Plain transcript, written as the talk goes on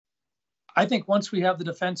I think once we have the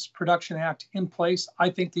Defense Production Act in place, I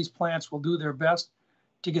think these plants will do their best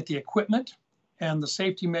to get the equipment and the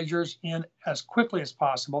safety measures in as quickly as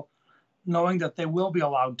possible, knowing that they will be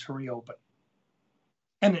allowed to reopen.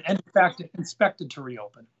 And in fact, inspected to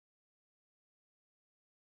reopen.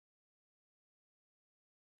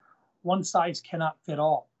 One size cannot fit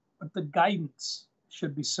all, but the guidance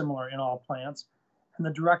should be similar in all plants, and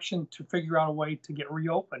the direction to figure out a way to get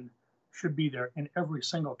reopened should be there in every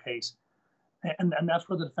single case. And that's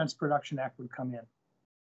where the Defense Production Act would come in.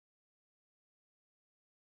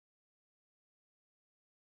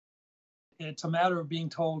 It's a matter of being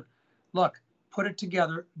told, look, put it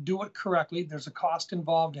together, do it correctly. There's a cost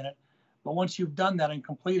involved in it. But once you've done that and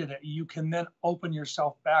completed it, you can then open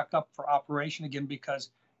yourself back up for operation again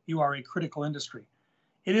because you are a critical industry.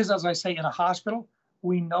 It is, as I say, in a hospital,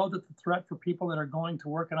 we know that the threat for people that are going to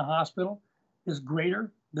work in a hospital is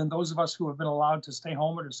greater than those of us who have been allowed to stay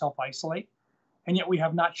home or to self-isolate. And yet we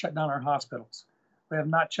have not shut down our hospitals. We have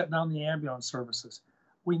not shut down the ambulance services.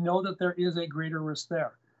 We know that there is a greater risk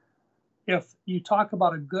there. If you talk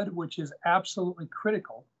about a good which is absolutely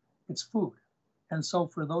critical, it's food. And so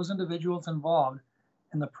for those individuals involved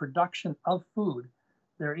in the production of food,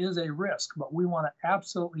 there is a risk, but we want to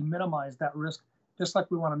absolutely minimize that risk, just like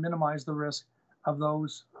we want to minimize the risk of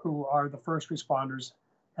those who are the first responders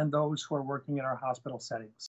and those who are working in our hospital settings.